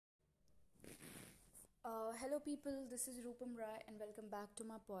Hello, people. This is Rupam Rai, and welcome back to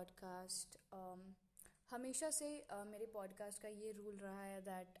my podcast. हमेशा से मेरे podcast का ये रूल रहा है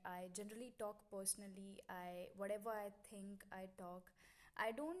that I generally talk personally. I what ever I think I talk.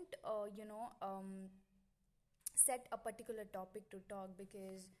 I don't set a particular topic to talk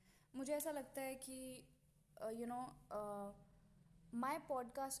because मुझे ऐसा लगता है कि my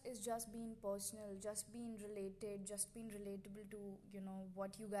podcast is just being personal, just being related, just being relatable to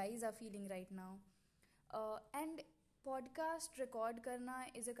what you guys are feeling right now. And podcast record करना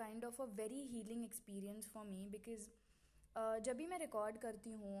is a kind of a very healing experience for me because जब भी मैं record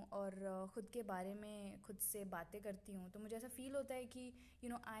करती हूँ और ख़ुद के बारे में खुद से बातें करती हूँ तो मुझे ऐसा फील होता है कि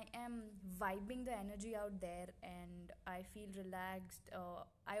I am vibing the energy out there and I feel relaxed.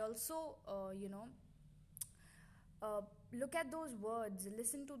 I also look at those words,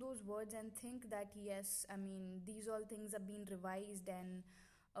 listen to those words and think that yes, I mean, these all things have been revised and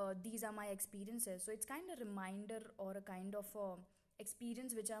these are my experiences. So it's kind of a reminder or a kind of a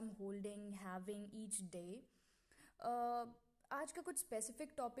experience which I'm holding, having each day. आज का कुछ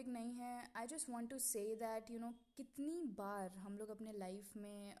specific topic नहीं है. I just want to say that कितनी बार हम लोग अपने life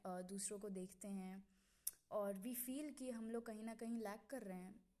में दूसरों को देखते हैं और वी फील कि हम लोग कहीं ना कहीं लैक कर रहे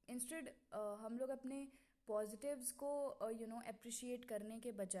हैं. इंस्टेड हम लोग अपने पॉजिटिव्स को अप्रिशिएट करने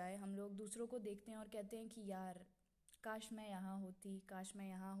के बजाय हम लोग दूसरों को देखते हैं और कहते हैं कि यार काश मैं यहाँ होती, काश मैं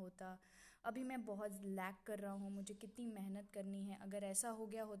यहाँ होता, अभी मैं बहुत लैक कर रहा हूँ, मुझे कितनी मेहनत करनी है, अगर ऐसा हो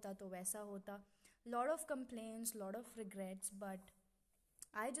गया होता तो वैसा होता. Lot of complaints, lot of regrets, but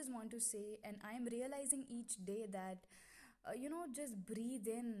I just want to say, and I am realizing each day that, just breathe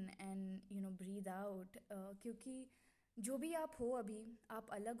in and, breathe out. क्योंकि जो भी आप हो अभी, आप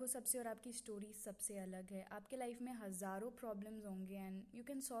अलग हो सबसे और आपकी स्टोरी सबसे अलग है. आपके लाइफ में हज़ारों प्रॉब्लम्स होंगे and you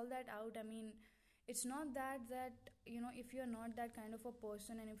can solve that out. I mean, it's not that if you're not that kind of a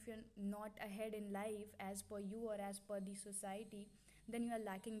person and if you're not ahead in life as per you or as per the society, then you are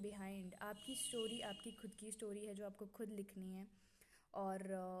lacking behind. आपकी story आपकी खुद की story है जो आपको खुद लिखनी है और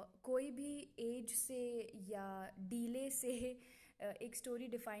कोई भी एज से या डीले से एक स्टोरी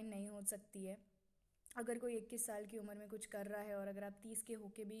डिफाइन नहीं हो सकती है. अगर कोई 21 साल की उम्र में कुछ कर रहा है और अगर आप 30 के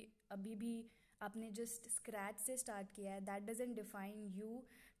होके भी अभी भी आपने जस्ट स्क्रैच से स्टार्ट किया है, that doesn't define you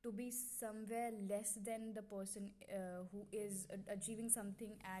to be somewhere less than the person who is achieving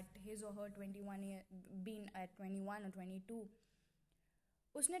something at his और हर 21 ईयर, बीन एट 21 और 22.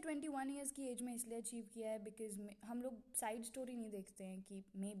 उसने 21 ईयर्स की एज में इसलिए अचीव किया है बिकॉज हम लोग साइड स्टोरी नहीं देखते हैं कि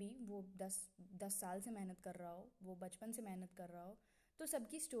मे बी वो 10 साल से मेहनत कर रहा हो, वो बचपन से मेहनत कर रहा हो. तो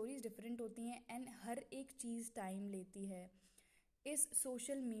सबकी स्टोरीज डिफरेंट होती हैं एंड हर एक चीज़ टाइम लेती है. इस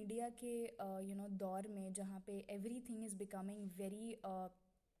सोशल मीडिया के दौर में जहाँ पे everything is becoming very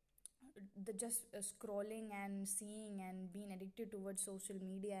the just scrolling and seeing and being addicted towards social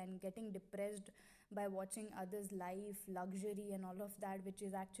media and getting depressed by watching others' life, luxury and all of that which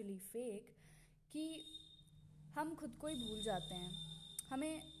is actually fake, कि हम खुद को ही भूल जाते हैं.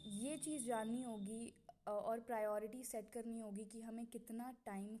 हमें ये चीज़ जाननी होगी और प्रायोरिटी सेट करनी होगी कि हमें कितना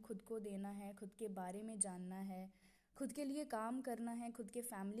टाइम खुद को देना है, खुद के बारे में जानना है, खुद के लिए काम करना है, खुद के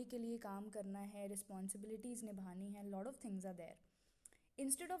फैमिली के लिए काम करना है, रिस्पॉन्सिबिलिटीज़ निभानी है. Lot of things are there.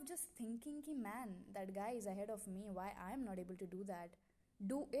 Instead of just thinking कि man, that guy is ahead of me, why I am not able to do that,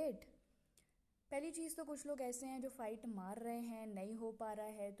 do it. पहली चीज़ तो कुछ लोग ऐसे हैं जो फाइट मार रहे हैं, नहीं हो पा रहा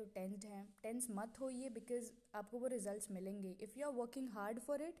है तो टेंस्ड हैं. टेंस मत होइए बिकॉज आपको वो रिजल्ट्स मिलेंगे. If you are working hard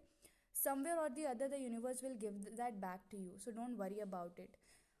for it, somewhere और the other the universe will give that back to you, so don't worry about it.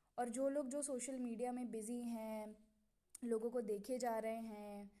 और जो लोग जो सोशल मीडिया में बिजी हैं, लोगों को देखे जा रहे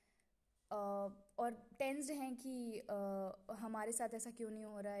हैं और टेंस्ड हैं कि हमारे साथ ऐसा क्यों नहीं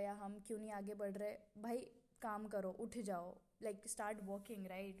हो रहा है या हम क्यों नहीं आगे बढ़ रहे, भाई काम करो, उठ जाओ, like start working,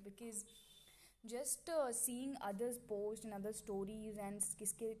 right? Because just seeing others post and other stories and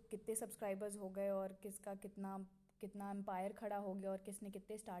किसके कितने सब्सक्राइबर्स हो गए और किसका कितना कितना एम्पायर खड़ा हो गया और किसने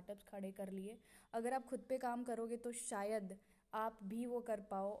कितने स्टार्टअप्स खड़े कर लिए, अगर आप खुद पे काम करोगे तो शायद आप भी वो कर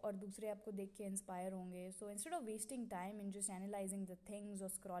पाओ और दूसरे आपको देख के इंस्पायर होंगे. So instead of wasting time in just analysing the things और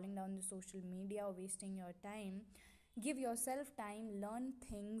scrolling down the social media और wasting your time, give your self time, learn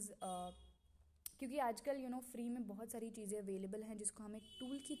things. क्योंकि आजकल फ्री में बहुत सारी चीज़ें अवेलेबल हैं जिसको हम एक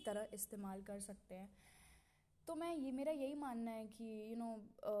टूल की तरह इस्तेमाल कर सकते हैं. तो मेरा यही मानना है कि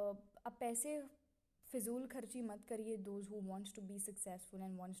अब पैसे फिजूल खर्ची मत करिए. Those who wants to be successful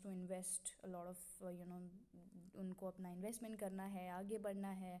and wants to invest a lot of उनको अपना इन्वेस्टमेंट करना है, आगे बढ़ना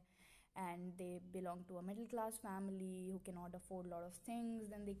है, and they belong to a middle class family who cannot afford a lot of things,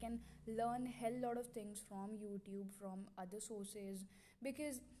 then they can learn hell lot of things from YouTube, from other sources.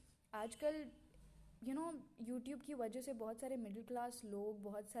 Because आजकल you know YouTube की वजह से बहुत सारे middle class लोग,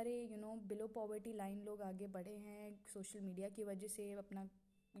 बहुत सारे below poverty line लोग आगे बढ़े हैं सोशल मीडिया की वजह से, अपना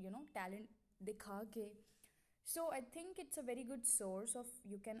टैलेंट दिखा के. So I think it's a very good source of,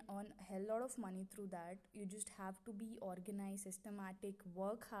 you can earn a hell lot of money through that. You just have to be organized, systematic,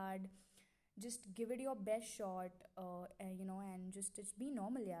 work hard, just give it your best shot, and just be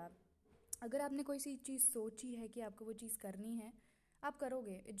normal यार. अगर आपने कोई सी चीज़ सोची है कि आपको वो चीज़ करनी है, आप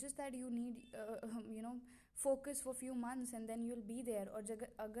करोगे. It's just that you need focus for few months and then you will be there. और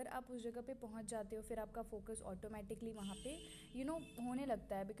जगह अगर आप उस जगह पे पहुंच जाते हो, फिर आपका फोकस ऑटोमेटिकली वहाँ पे होने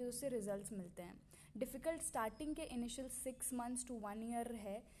लगता है, बिकॉज उससे रिजल्ट्स मिलते हैं. डिफ़िकल्ट स्टार्टिंग के इनिशियल 6 months to 1 year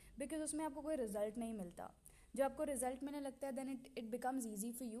है, बिकॉज उसमें आपको कोई रिजल्ट नहीं मिलता. जब आपको रिजल्ट मिलने लगता है, then it becomes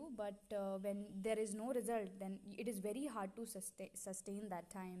easy for you. But when there is no result, then it is very hard to sustain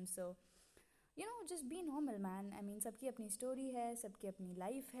that time. So just be normal, man. I mean, सबकी अपनी स्टोरी है, सबकी अपनी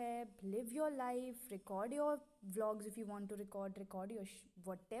लाइफ है. Live your life, record your vlogs if you want to record your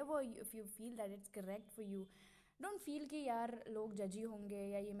whatever, if you feel that it's correct for you. Don't feel कि यार लोग जजी होंगे,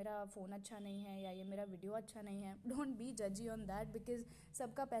 या ये मेरा फ़ोन अच्छा नहीं है, या ये मेरा वीडियो अच्छा नहीं है. डोंट बी जजी ऑन दैट, बिकॉज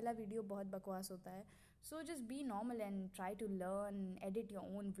सबका पहला वीडियो बहुत बकवास होता है. So just be normal and try to learn, edit your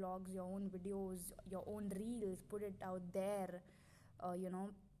own vlogs, your own videos, your own reels, put it out there.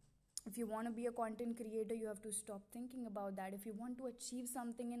 If you want to be a content creator, you have to stop thinking about that. If you want to achieve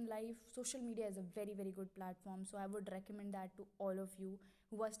something in life, social media is a very, very good platform. So I would recommend that to all of you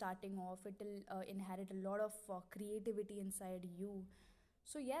who are starting off. It will inherit a lot of creativity inside you.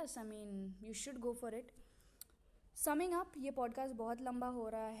 So yes, I mean, you should go for it. Summing up, ये podcast बहुत लंबा हो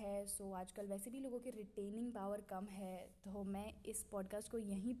रहा है. सो आजकल वैसे भी लोगों की रिटेनिंग पावर कम है, तो मैं इस पॉडकास्ट को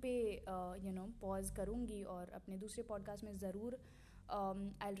यहीं पे पॉज करूँगी, और अपने दूसरे पॉडकास्ट में ज़रूर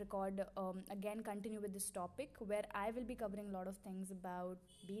I'll record again, continue with this topic, where I will be covering a lot of things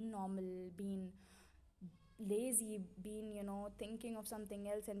about being normal, being lazy, being thinking of something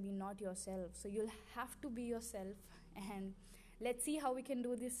else and being not yourself. So you'll have to be yourself, and let's see how we can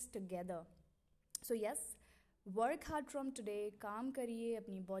do this together. So yes, work hard from today. काम करिए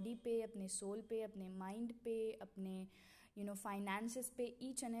अपनी body पे, अपने soul पे, अपने mind पे, अपने finances पे,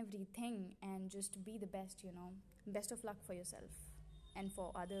 each and every thing, and just be the best. Best of luck for yourself and for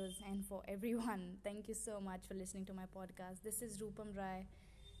others and for everyone. Thank you so much for listening to my podcast. This is Rupam Rai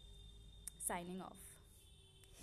signing off.